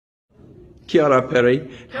Kia ora,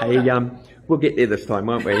 Piri. Hey, we'll get there this time,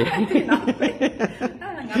 won't we?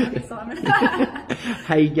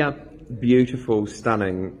 Hey, beautiful,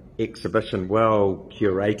 stunning exhibition, well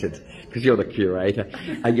curated, because you're the curator.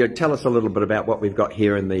 You tell us a little bit about what we've got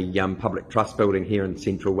here in the Public Trust building here in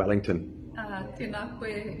central Wellington. Tēnā koe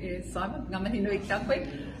e Simon, ngā mihi nui kia koe.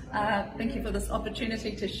 Thank you for this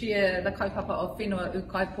opportunity to share the kaupapa of Whenua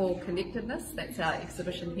Ūkaipō Connectedness. That's our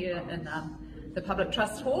exhibition here in the Public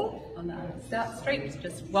Trust Hall on Stout Street.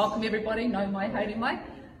 Just welcome everybody, nau mai, haere mai.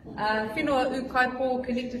 Whenua Ūkaipō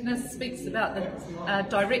Connectedness speaks about the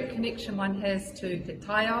direct connection one has to Te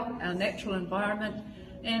Taiao, our natural environment,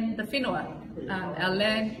 and the whenua, our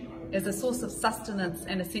land, as a source of sustenance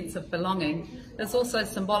and a sense of belonging. It's also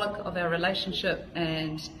symbolic of our relationship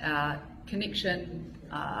and our connection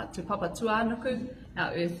to Papa Tuanuku,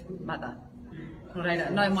 our Earth Mother.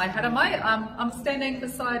 Nau mai hara mai. I'm standing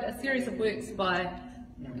beside a series of works by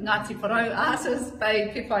Ngāti Wharau artist,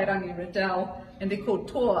 Bei Pewhairangi Riddell, and they're called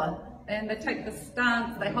Toi, and they take the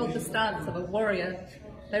stance, they hold the stance of a warrior.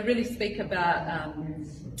 They really speak about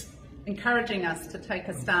encouraging us to take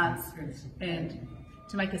a stance and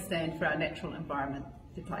to make a stand for our natural environment,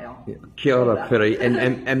 Te Taiao. Yeah. Kia ora, Piri.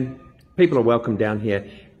 And people are welcome down here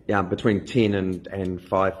between 10 and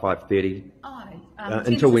 5:30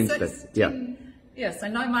 until Wednesday. 10, yeah, so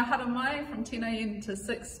nau mai hara mai, from 10 AM to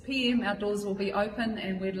 6 PM our doors will be open,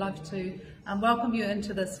 and we'd love to welcome you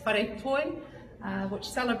into this Whare Toi, which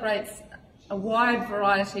celebrates a wide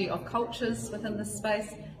variety of cultures within this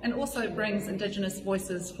space and also brings Indigenous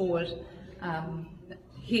voices forward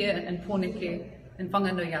here in Pōneke in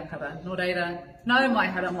Whanganui-a-Kara. Nō reira, nau mai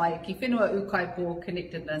hara mai ki Whenua Ūkaipō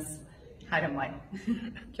Connectedness, haere mai.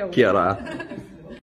 Kia ora.